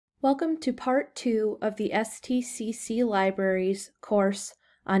Welcome to Part 2 of the STCC Libraries course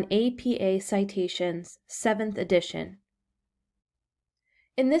on APA Citations, 7th edition.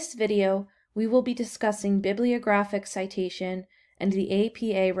 In this video, we will be discussing bibliographic citation and the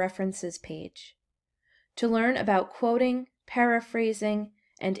APA references page. To learn about quoting, paraphrasing,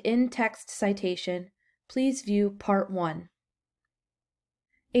 and in-text citation, please view Part 1.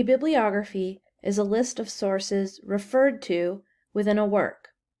 A bibliography is a list of sources referred to within a work.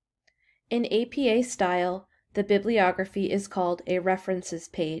 In APA style, the bibliography is called a references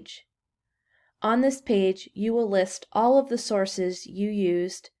page. On this page, you will list all of the sources you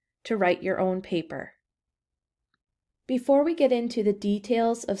used to write your own paper. Before we get into the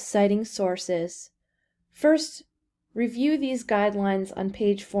details of citing sources, first, review these guidelines on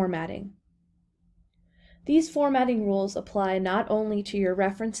page formatting. These formatting rules apply not only to your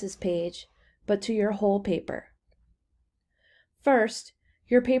references page, but to your whole paper. First,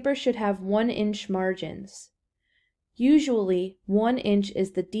 your paper should have 1-inch margins. Usually, 1 inch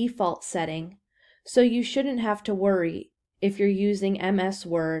is the default setting, so you shouldn't have to worry if you're using MS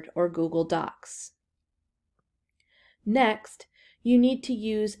Word or Google Docs. Next, you need to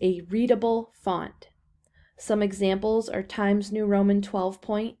use a readable font. Some examples are Times New Roman 12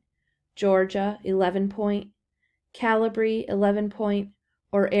 point, Georgia 11 point, Calibri 11 point,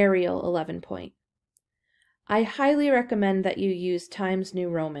 or Arial 11 point. I highly recommend that you use Times New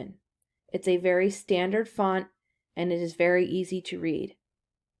Roman. It's a very standard font and it is very easy to read.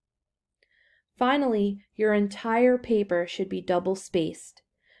 Finally, your entire paper should be double-spaced.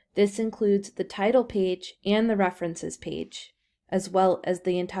 This includes the title page and the references page, as well as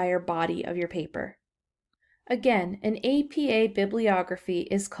the entire body of your paper. Again, an APA bibliography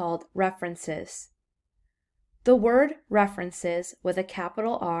is called references. The word references with a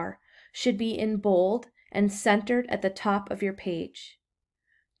capital R should be in bold and centered at the top of your page.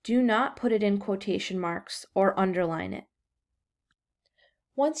 Do not put it in quotation marks or underline it.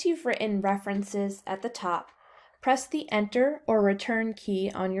 Once you've written references at the top, press the Enter or Return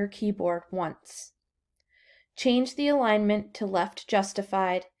key on your keyboard once. Change the alignment to left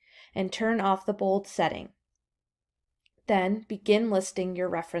justified and turn off the bold setting. Then begin listing your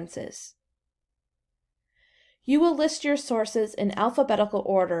references. You will list your sources in alphabetical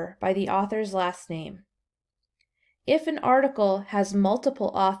order by the author's last name. If an article has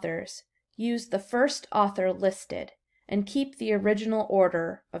multiple authors, use the first author listed and keep the original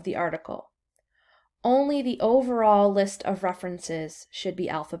order of the article. Only the overall list of references should be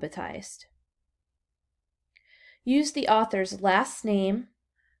alphabetized. Use the author's last name,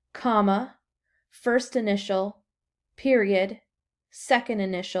 comma, first initial, period, second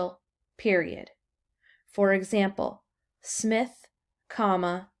initial, period. For example, Smith,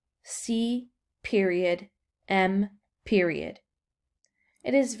 comma, C, period, M, period.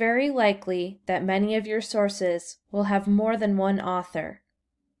 It is very likely that many of your sources will have more than one author.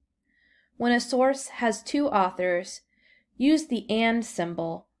 When a source has 2 authors, use the and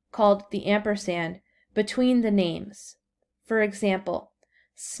symbol, called the ampersand, between the names. For example,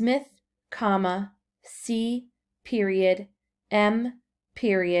 Smith, comma, C, period, M,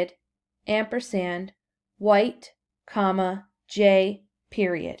 period, ampersand, White, comma, J,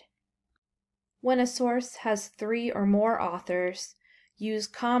 period. When a source has 3 or more authors, use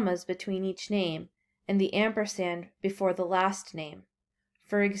commas between each name and the ampersand before the last name.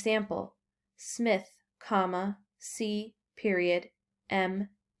 For example, Smith, comma, C, period, M,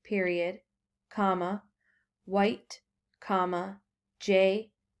 period, comma, White, comma, J,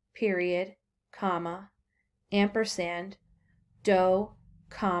 period, comma, ampersand, Doe,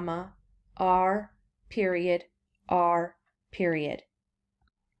 comma, R, period, R, period.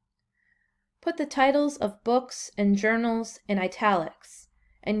 Put the titles of books and journals in italics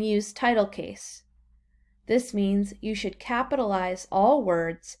and use title case. This means you should capitalize all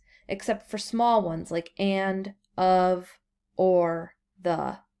words except for small ones like and, of, or,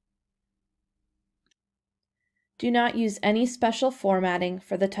 the. Do not use any special formatting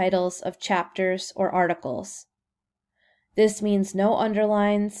for the titles of chapters or articles. This means no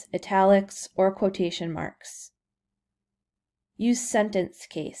underlines, italics, or quotation marks. Use sentence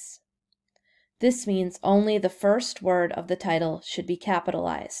case. This means only the first word of the title should be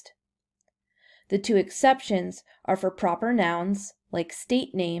capitalized. The 2 exceptions are for proper nouns, like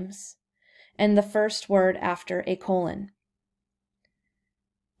state names, and the first word after a colon.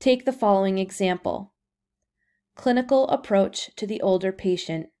 Take the following example. Clinical approach to the older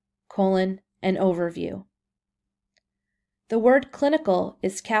patient, colon, an overview. The word clinical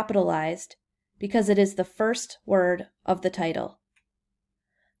is capitalized because it is the first word of the title.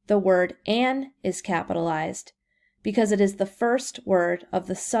 The word an is capitalized because it is the first word of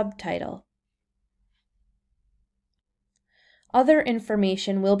the subtitle. Other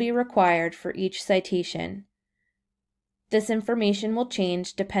information will be required for each citation. This information will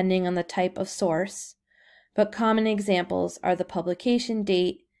change depending on the type of source, but common examples are the publication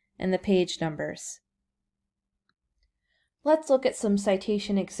date and the page numbers. Let's look at some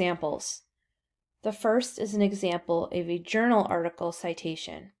citation examples. The first is an example of a journal article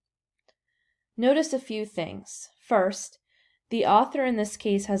citation. Notice a few things. First, the author in this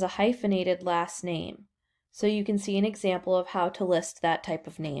case has a hyphenated last name, so you can see an example of how to list that type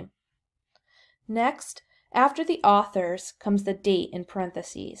of name. Next, after the authors comes the date in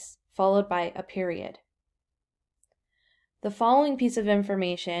parentheses, followed by a period. The following piece of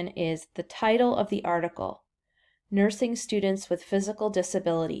information is the title of the article, Nursing Students with Physical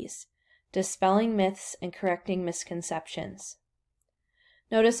Disabilities, Dispelling Myths and Correcting Misconceptions.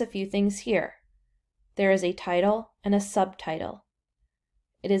 Notice a few things here. There is a title and a subtitle.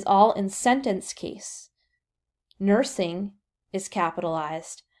 It is all in sentence case. Nursing is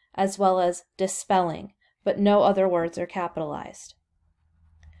capitalized, as well as dispelling, but no other words are capitalized.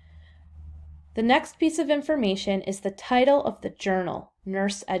 The next piece of information is the title of the journal,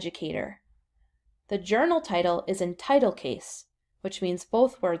 Nurse Educator. The journal title is in title case, which means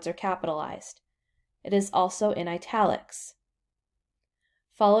both words are capitalized. It is also in italics,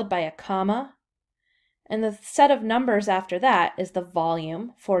 followed by a comma, and the set of numbers after that is the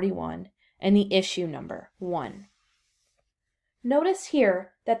volume, 41, and the issue number, 1. Notice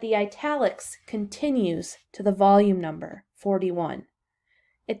here that the italics continues to the volume number, 41.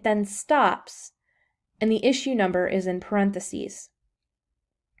 It then stops, and the issue number is in parentheses.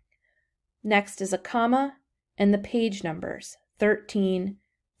 Next is a comma and the page numbers, 13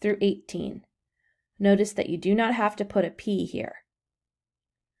 through 18. Notice that you do not have to put a P here.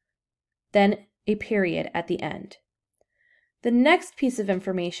 Then a period at the end. The next piece of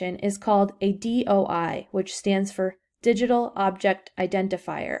information is called a DOI, which stands for Digital Object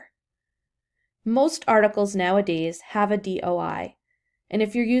Identifier. Most articles nowadays have a DOI, and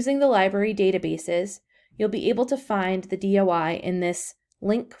if you're using the library databases, you'll be able to find the DOI in this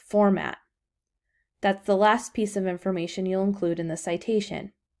link format. That's the last piece of information you'll include in the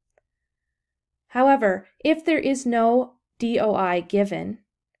citation. However, if there is no DOI given,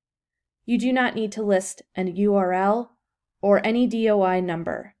 you do not need to list an URL or any DOI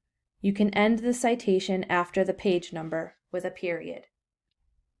number. You can end the citation after the page number with a period.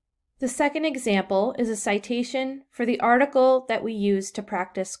 The second example is a citation for the article that we use to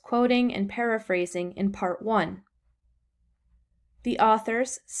practice quoting and paraphrasing in Part 1. The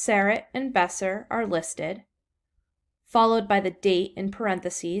authors, Sarrett and Besser, are listed, followed by the date in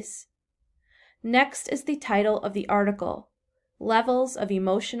parentheses. Next is the title of the article, Levels of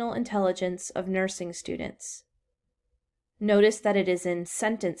Emotional Intelligence of Nursing Students. Notice that it is in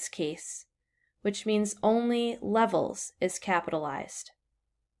sentence case, which means only levels is capitalized.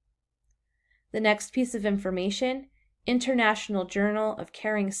 The next piece of information, International Journal of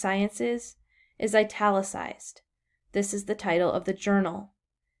Caring Sciences, is italicized. This is the title of the journal.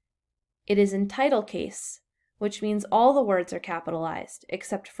 It is in title case, which means all the words are capitalized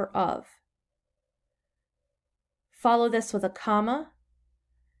except for of. Follow this with a comma,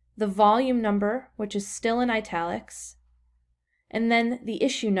 the volume number, which is still in italics, and then the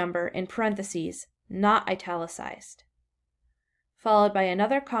issue number in parentheses, not italicized, followed by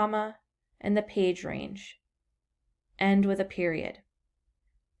another comma and the page range. End with a period.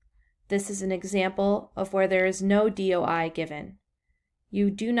 This is an example of where there is no DOI given. You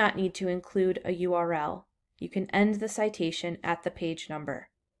do not need to include a URL. You can end the citation at the page number.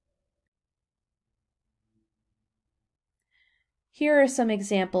 Here are some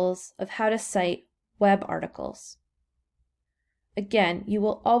examples of how to cite web articles. Again, you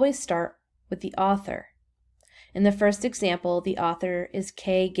will always start with the author. In the first example, the author is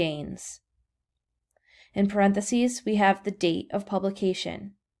Kay Gaines. In parentheses, we have the date of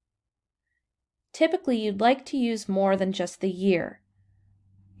publication. Typically, you'd like to use more than just the year.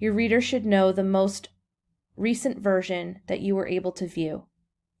 Your reader should know the most recent version that you were able to view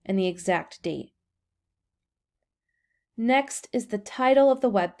and the exact date. Next is the title of the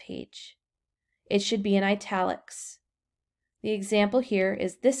web page. It should be in italics. The example here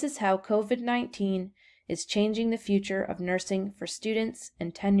is "This is how COVID-19 is changing the future of nursing for students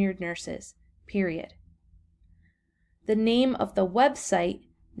and tenured nurses," period. The name of the website,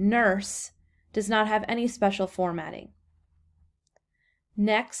 Nurse, does not have any special formatting.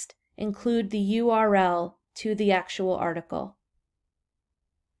 Next, include the URL to the actual article.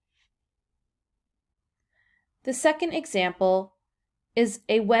 The second example is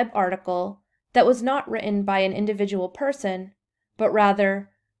a web article that was not written by an individual person, but rather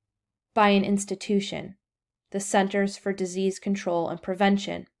by an institution, the Centers for Disease Control and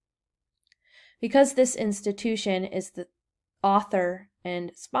Prevention. Because this institution is the author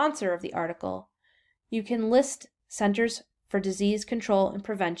and sponsor of the article, you can list Centers for Disease Control and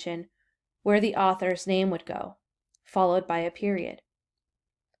Prevention where the author's name would go, followed by a period.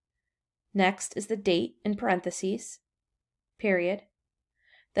 Next is the date in parentheses, period,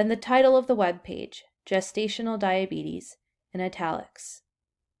 then the title of the web page, Gestational Diabetes, in italics.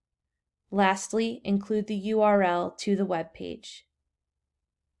 Lastly, include the URL to the web page.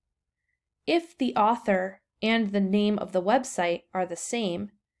 If the author and the name of the website are the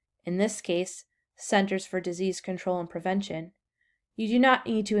same, in this case, Centers for Disease Control and Prevention, you do not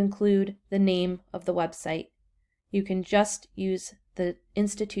need to include the name of the website. You can just use the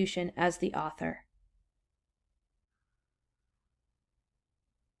institution as the author.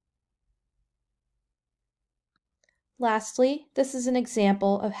 Lastly, this is an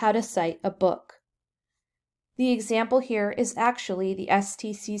example of how to cite a book. The example here is actually the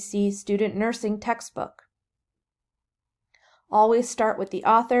STCC Student Nursing textbook. Always start with the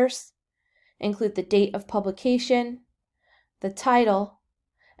authors, include the date of publication, the title,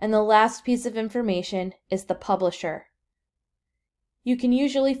 and the last piece of information is the publisher. You can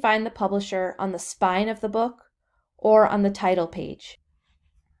usually find the publisher on the spine of the book or on the title page.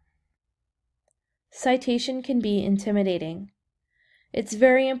 Citation can be intimidating. It's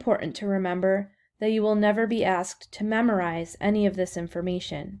very important to remember that you will never be asked to memorize any of this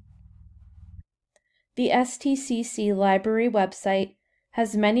information. The STCC library website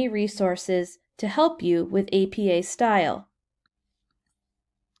has many resources to help you with APA style.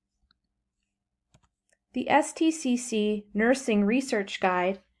 The STCC Nursing Research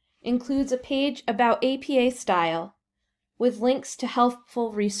Guide includes a page about APA style with links to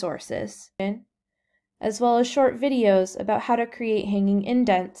helpful resources, as well as short videos about how to create hanging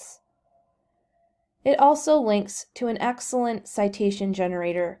indents. It also links to an excellent citation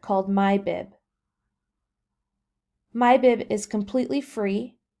generator called MyBib. MyBib is completely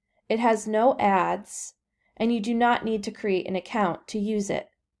free, it has no ads, and you do not need to create an account to use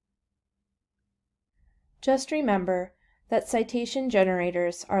it. Just remember that citation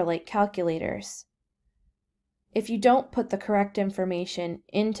generators are like calculators. If you don't put the correct information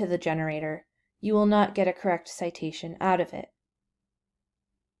into the generator, you will not get a correct citation out of it.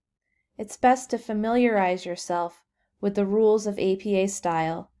 It's best to familiarize yourself with the rules of APA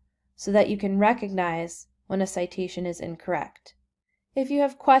style so that you can recognize when a citation is incorrect. If you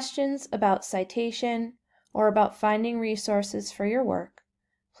have questions about citation or about finding resources for your work,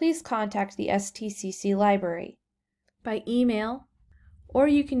 please contact the STCC library by email, or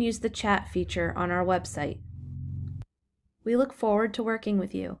you can use the chat feature on our website. We look forward to working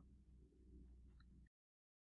with you.